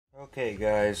Okay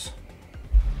guys,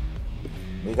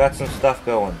 we got some stuff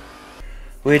going.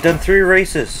 We had done 3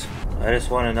 races. I just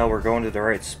want to know we're going to the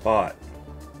right spot.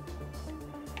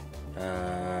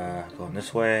 Going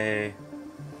this way.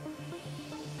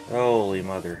 Holy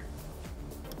mother.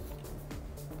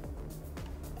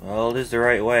 Well, it is the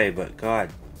right way, but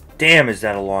god damn is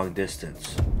that a long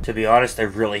distance. To be honest, I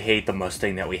really hate the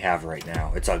Mustang that we have right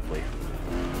now. It's ugly.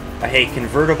 I hate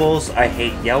convertibles, I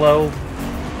hate yellow,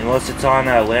 unless it's on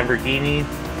a Lamborghini,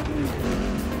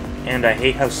 and I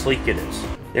hate how sleek it is.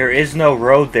 There is no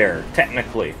road there,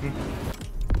 technically.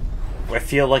 I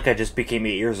feel like I just became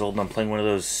 8 years old and I'm playing one of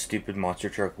those stupid monster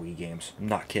truck Wii games. I'm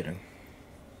not kidding.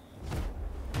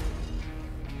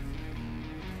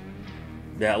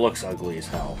 That looks ugly as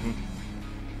hell.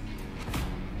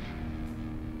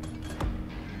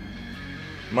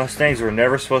 Mustangs were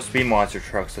never supposed to be monster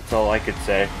trucks, that's all I could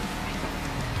say.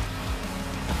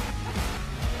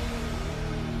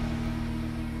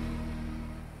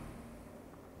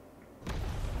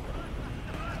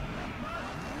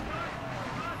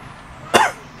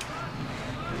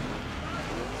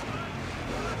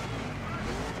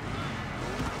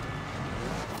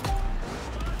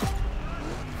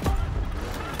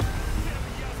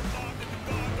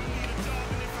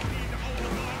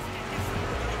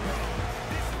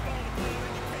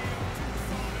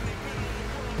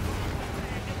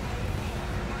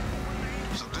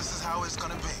 It's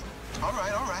gonna be. All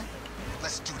right.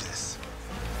 Let's do this.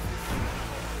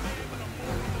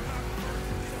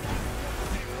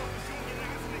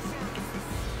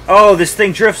 Oh, this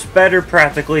thing drifts better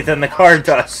practically than the car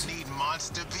does. Need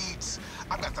monster beats.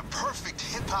 I've got the perfect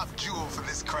hip-hop jewel for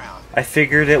this crowd. I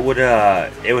figured it would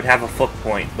have a flip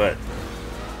point, but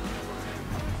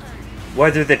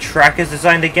whether the track is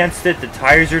designed against it, the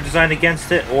tires are designed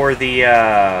against it, or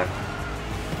the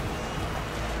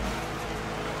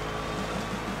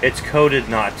it's coded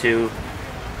not to.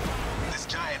 This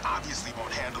giant obviously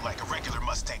won't handle like a regular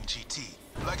Mustang GT.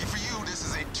 Lucky for you, this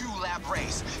is a 2-lap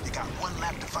race. You got 1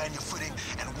 lap to find your footing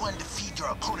and 1 to feed your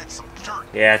opponent some dirt.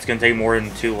 Yeah, it's gonna take more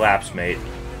than 2 laps, mate.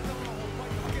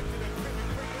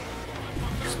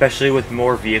 Especially with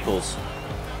more vehicles.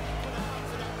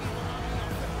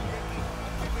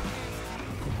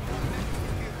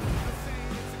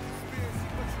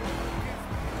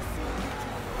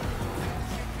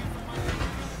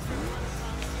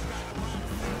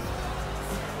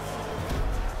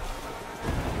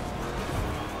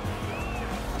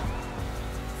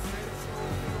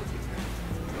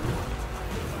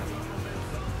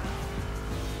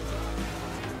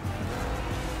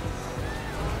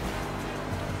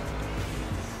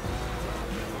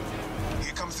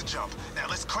 The jump. Now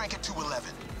let's crank it to 11.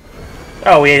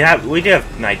 Oh, we do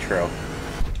have nitro.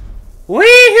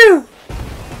 Woohoo!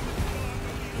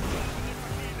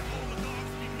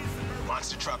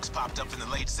 Monster trucks popped up in the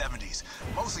late 70s,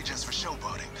 mostly just for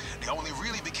showboating. They only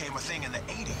really became a thing in the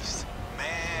 80s.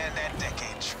 Man, that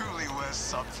decade truly was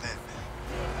something.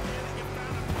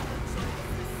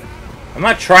 I'm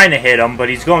not trying to hit him, but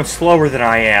he's going slower than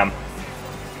I am.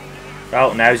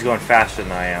 Oh, now he's going faster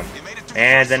than I am.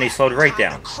 And then he slowed right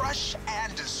down. Crush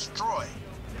and destroy.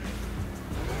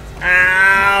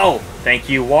 Ow! Thank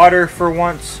you, water, for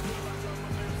once.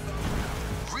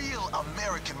 Real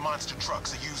American monster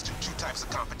trucks are used in 2 types of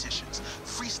competitions: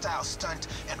 freestyle stunt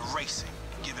and racing.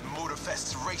 Given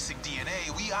Motorfest's racing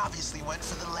DNA, we obviously went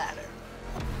for the latter.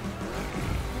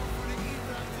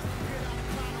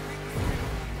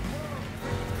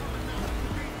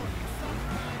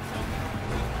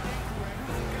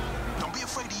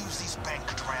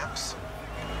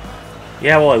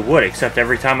 Yeah, well I would, except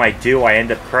every time I do, I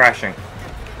end up crashing.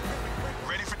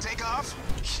 Ready for takeoff?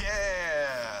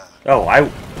 Yeah! Oh,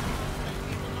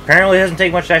 apparently it doesn't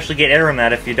take much to actually get air on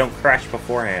that if you don't crash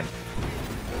beforehand.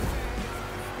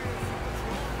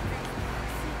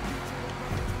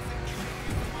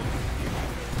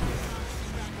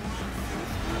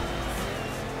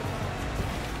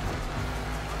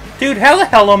 Dude, how the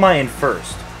hell am I in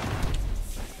first?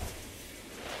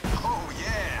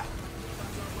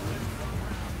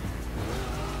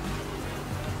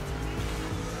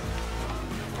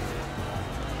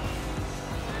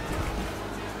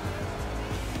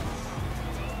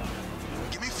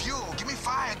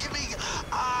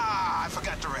 I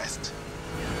forgot to rest.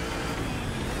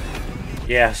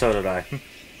 Yeah, so did I.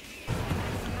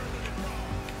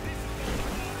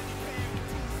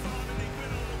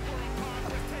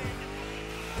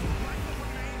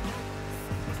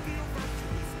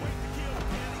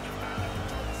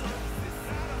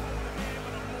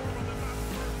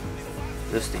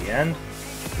 This the end?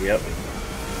 Yep.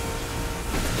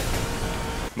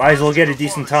 Might as well get a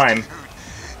decent time.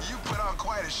 You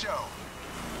show.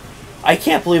 I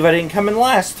can't believe I didn't come in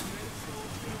last.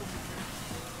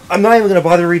 I'm not even going to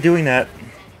bother redoing that.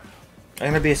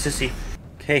 I'm going to be a sissy.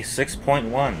 Okay,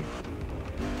 6.1.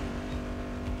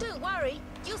 Don't worry,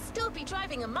 you'll still be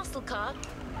driving a muscle car.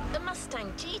 The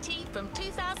Mustang GT from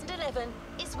 2011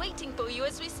 is waiting for you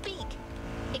as we speak.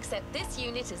 Except this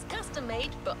unit is custom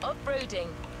made for off-roading.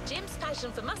 Jim's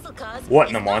passion for muscle cars. What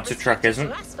in is a not monster truck restricted isn't?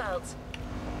 to asphalt.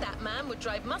 That man would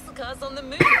drive muscle cars on the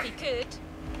moon if he could.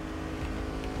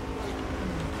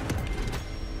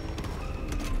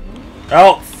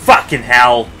 Oh, fucking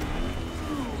hell.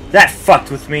 That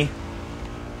fucked with me.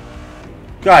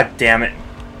 God damn it.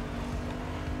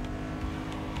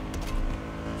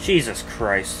 Jesus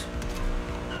Christ.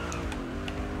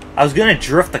 I was gonna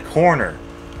drift the corner,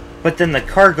 but then the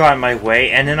car got in my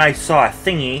way, and then I saw a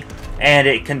thingy, and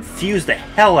it confused the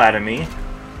hell out of me.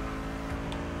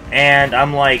 And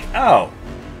I'm like, oh.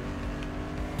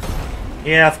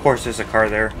 Yeah, of course there's a car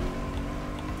there.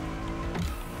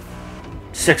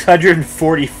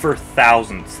 644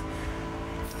 thousandths.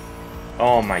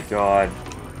 Oh my god.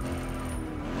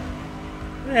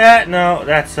 Yeah, no,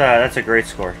 that's a great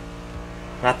score.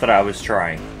 Not that I was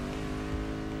trying.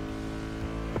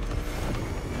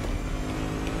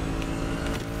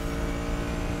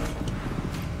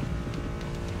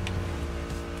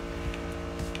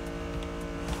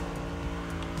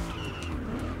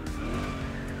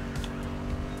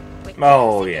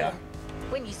 Oh yeah.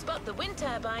 When you spot the wind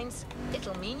turbines,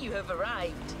 it'll mean you have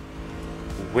arrived.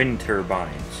 Wind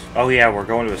turbines. Oh yeah, we're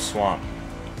going to a swamp.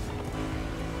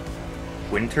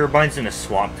 Wind turbines in a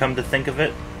swamp, come to think of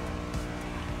it?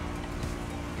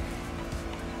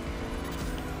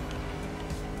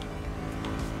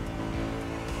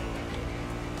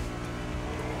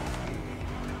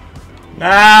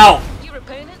 No! Your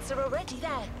opponents are already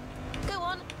there. Go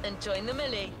on and join the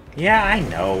melee. Yeah, I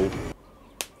know.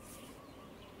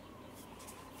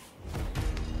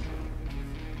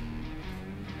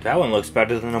 That one looks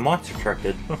better than the monster truck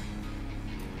did.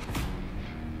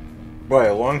 By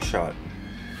a long shot.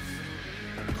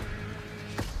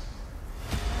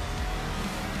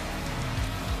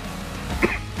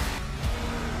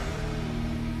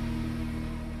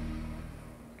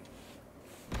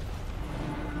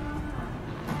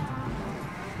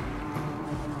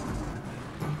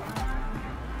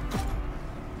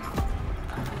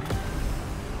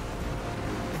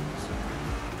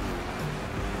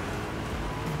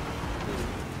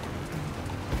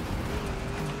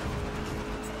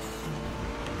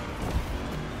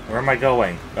 Where am I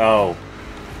going? Oh.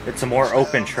 It's a more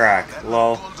open track.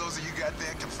 Lol. Bulldozer you got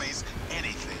there can face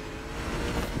anything.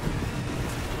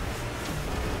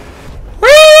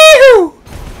 Woo!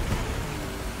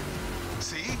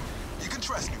 See? You can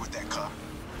trust me with that car.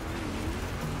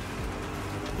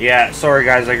 Yeah, sorry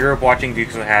guys, I grew up watching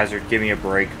Dukes of Hazzard. Give me a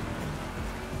break.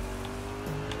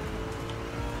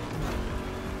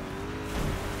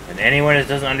 And anyone that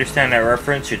doesn't understand that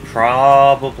reference should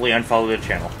probably unfollow the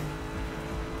channel.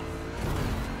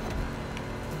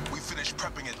 We finished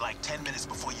prepping it like 10 minutes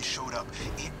before you showed up.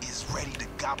 It is ready to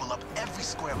gobble up every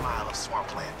square mile of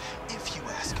swampland, if you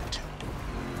ask it to.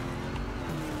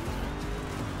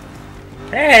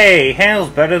 Hey, handles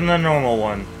better than the normal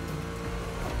one.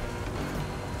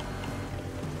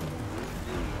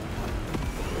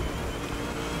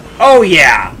 Oh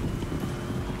yeah!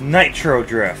 Nitro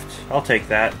drift. I'll take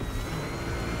that.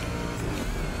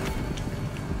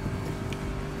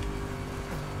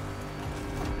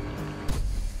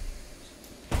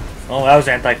 Well, that was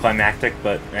anticlimactic,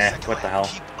 but what the hell.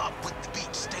 Keep up with the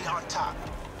beat. Stay on top.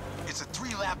 It's a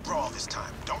 3-lap brawl this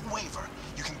time. Don't waver.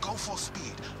 You can go full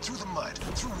speed. Through the mud,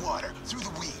 through water, through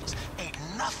the weeds. Ain't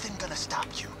nothing gonna stop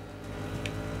you.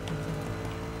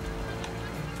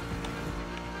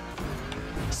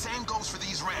 Same goes for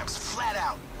these ramps. Flat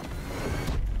out.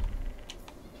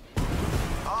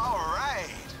 All right.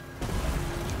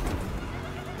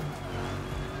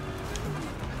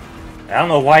 I don't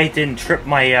know why it didn't trip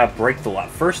my brake the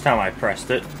first time I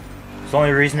pressed it. It's the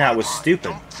only reason that was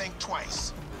stupid. Don't think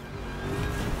twice.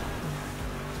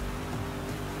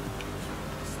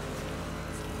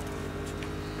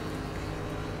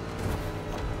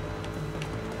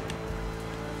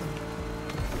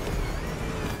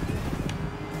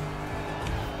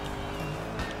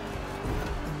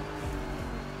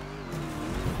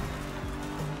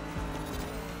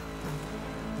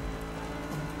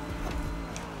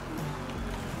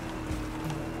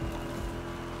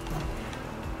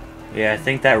 Yeah, I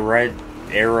think that red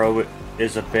arrow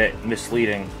is a bit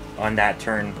misleading on that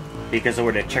turn because of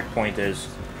where the checkpoint is.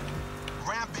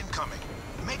 Ramp incoming.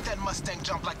 Make that Mustang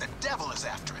jump like the devil is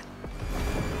after it.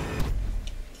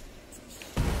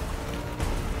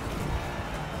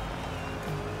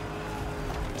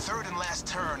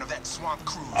 turn of that swamp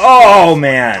cruise. Oh,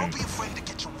 man. Don't be afraid to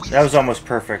get your wheels That was almost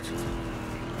perfect.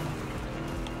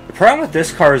 The problem with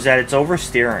this car is that it's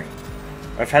oversteering.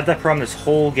 I've had that problem this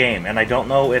whole game, and I don't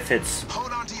know if it's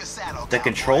Hold on to your saddle, the cowboy.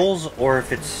 controls or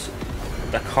if it's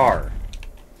the car.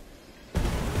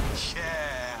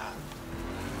 Yeah.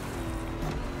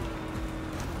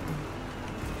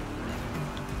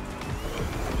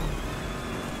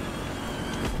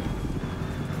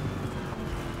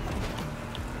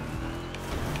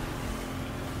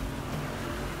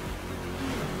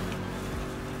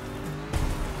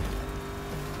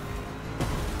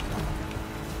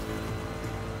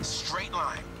 Straight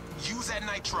line. Use that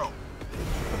nitro.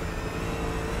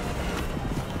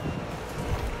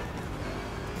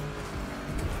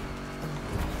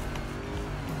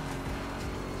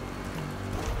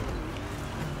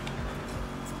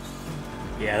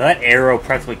 Yeah, that arrow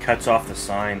practically cuts off the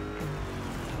sign.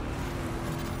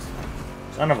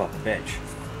 Son of a bitch.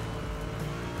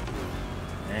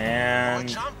 One And...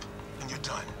 jump, and you're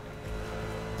done.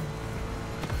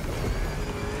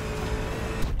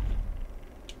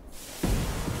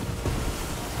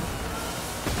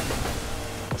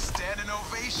 Standing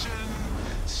ovation.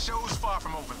 Show's far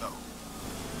from over, though.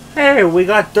 Hey, we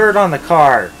got dirt on the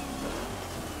car.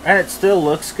 And it still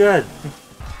looks good.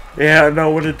 Yeah,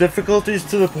 no, when the difficulty's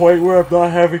to the point where I'm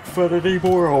not having fun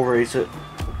anymore, I'll raise it.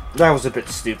 That was a bit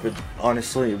stupid,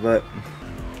 honestly, but...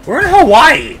 We're in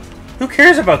Hawaii! Who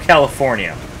cares about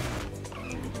California?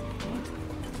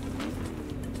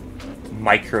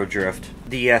 Micro drift.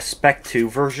 The Spec 2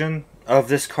 version of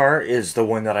this car is the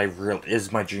one that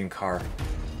is my dream car.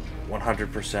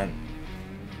 100%.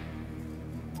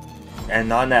 And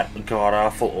not that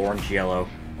god-awful orange-yellow.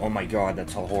 Oh my god,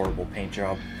 that's a horrible paint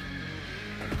job.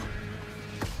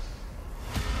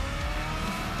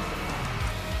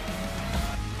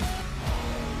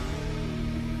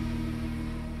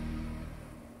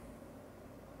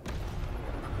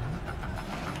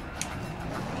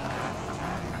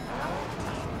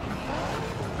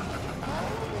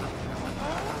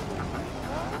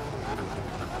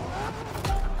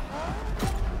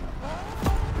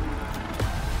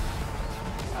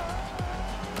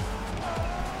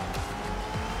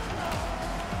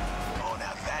 Oh,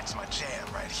 now that's my jam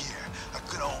right here.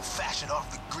 A good old-fashioned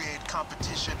off-the-grid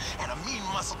competition and a mean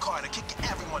muscle car to kick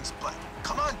everyone's butt.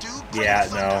 Come on, dude. Bring Yeah, the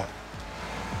thunder. no.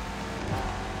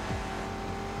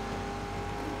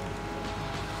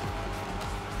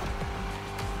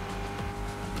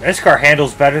 This car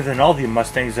handles better than all the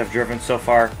Mustangs I've driven so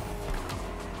far.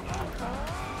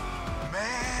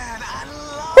 Man, I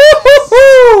love this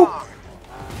song.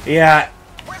 Yeah,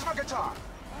 Where's my guitar?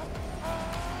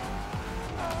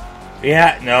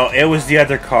 yeah, no, it was the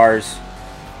other cars.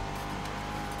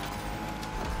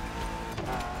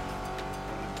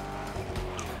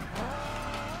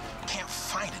 Can't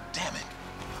find it, damn it.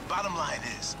 Bottom line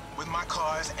is, with my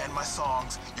cars and my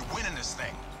songs, you're winning this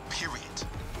thing. Period.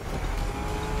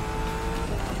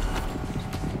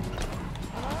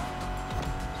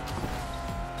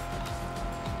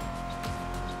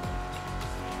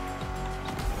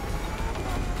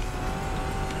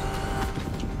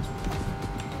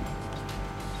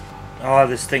 Oh,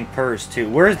 this thing purrs too.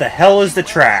 Where the hell is the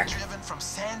track? Driven from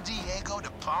San Diego to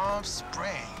Palm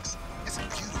Springs. It's a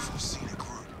beautiful scenic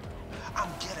route. I'm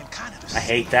getting kind of the I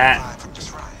hate same that. vibe from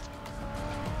this ride.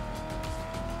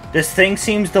 This thing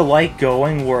seems to like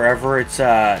going wherever its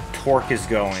torque is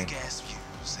going. Gas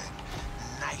views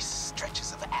and nice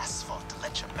stretches of asphalt to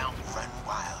let your mount run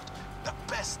wild. The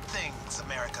best things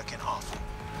America can offer.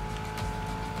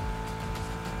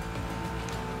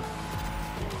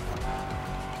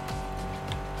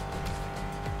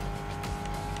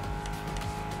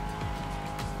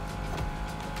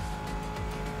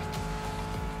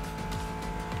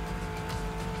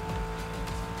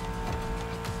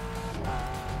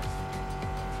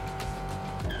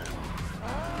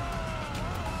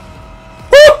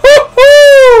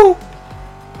 Woo-hoo-hoo!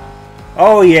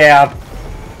 Oh yeah.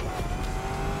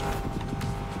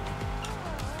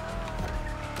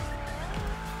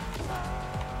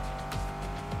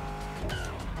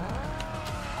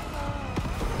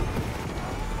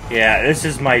 Yeah, this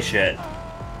is my shit.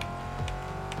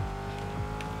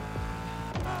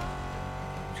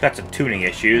 It's got some tuning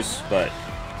issues, but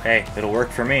hey, it'll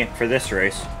work for me for this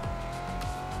race.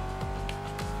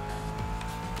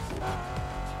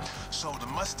 So the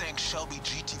Mustang Shelby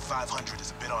GT500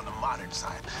 is a bit on the modern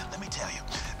side. Let me tell you,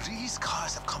 these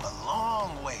cars have come a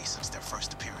long way since their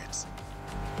first appearance.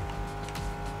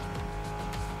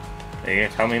 Are you gonna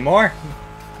tell me more?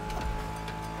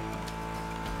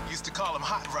 You used to call them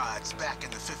hot rods back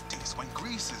in the 50s when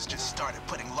greasers just started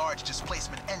putting large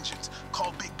displacement engines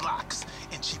called big blocks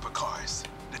in cheaper cars.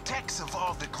 The tech's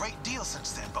evolved a great deal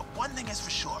since then, but one thing is for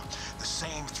sure. The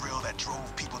same thrill that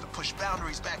drove people to push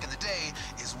boundaries back in the day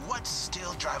is what's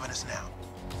still driving us now.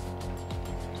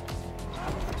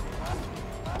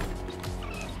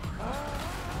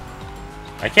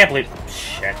 I can't believe...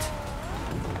 Shit.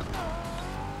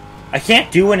 I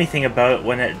can't do anything about it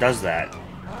when it does that.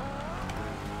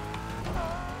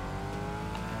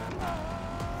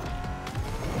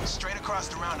 Straight across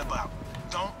the roundabout.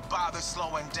 Don't bother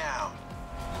slowing down.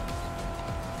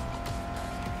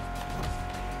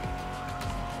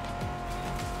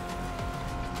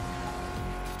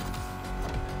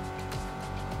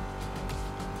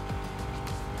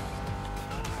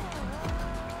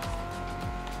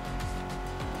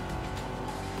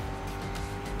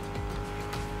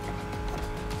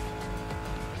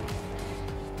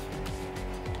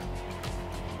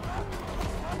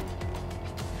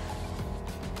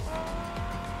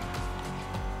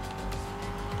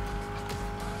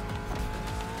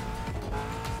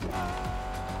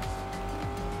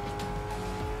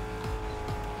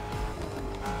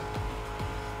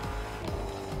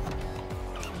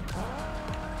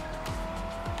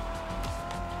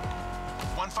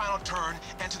 One final turn,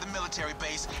 enter the military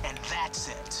base, and that's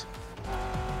it.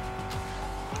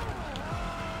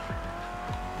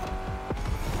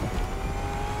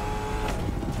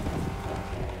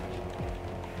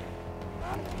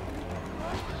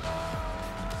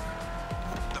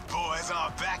 The boys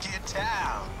are back in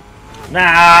town.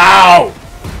 No!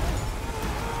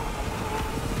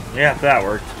 Yeah, that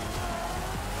worked.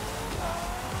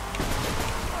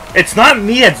 It's not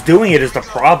me that's doing it is the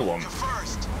problem.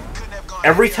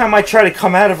 Every time I try to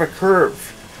come out of a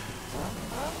curve,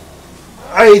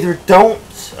 I either don't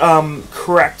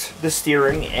correct the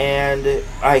steering and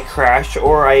I crash,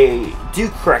 or I do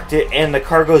correct it and the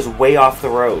car goes way off the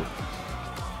road.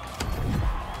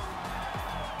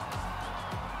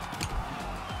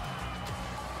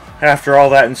 After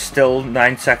all that and still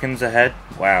 9 seconds ahead?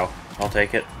 Wow, I'll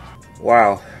take it.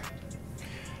 Wow.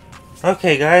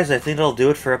 Okay guys, I think that'll do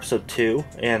it for episode 2,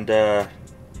 and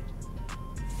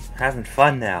having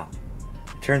fun now.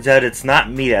 Turns out it's not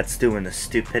me that's doing the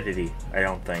stupidity, I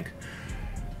don't think.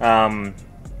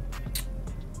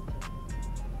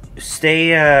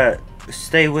 Stay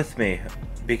with me,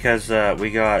 because we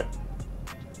got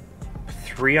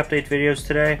 3 update videos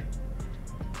today.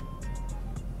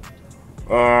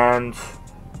 And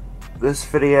this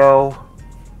video,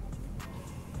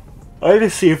 I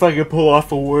just see if I can pull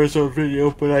off a Warzone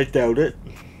video, but I doubt it.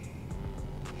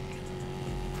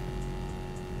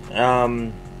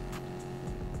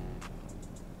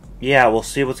 Yeah, we'll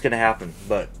see what's gonna happen,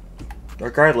 but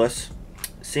regardless,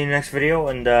 see you in the next video,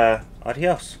 and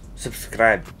adios.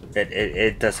 Subscribe,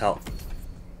 it does help.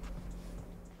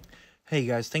 Hey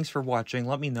guys, thanks for watching.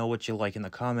 Let me know what you like in the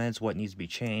comments, what needs to be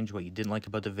changed, what you didn't like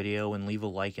about the video, and leave a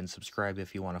like and subscribe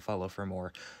if you want to follow for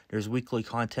more. There's weekly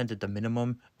content at the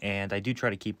minimum, and I do try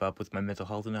to keep up with my mental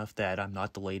health enough that I'm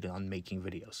not delayed on making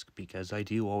videos, because I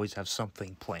do always have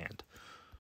something planned.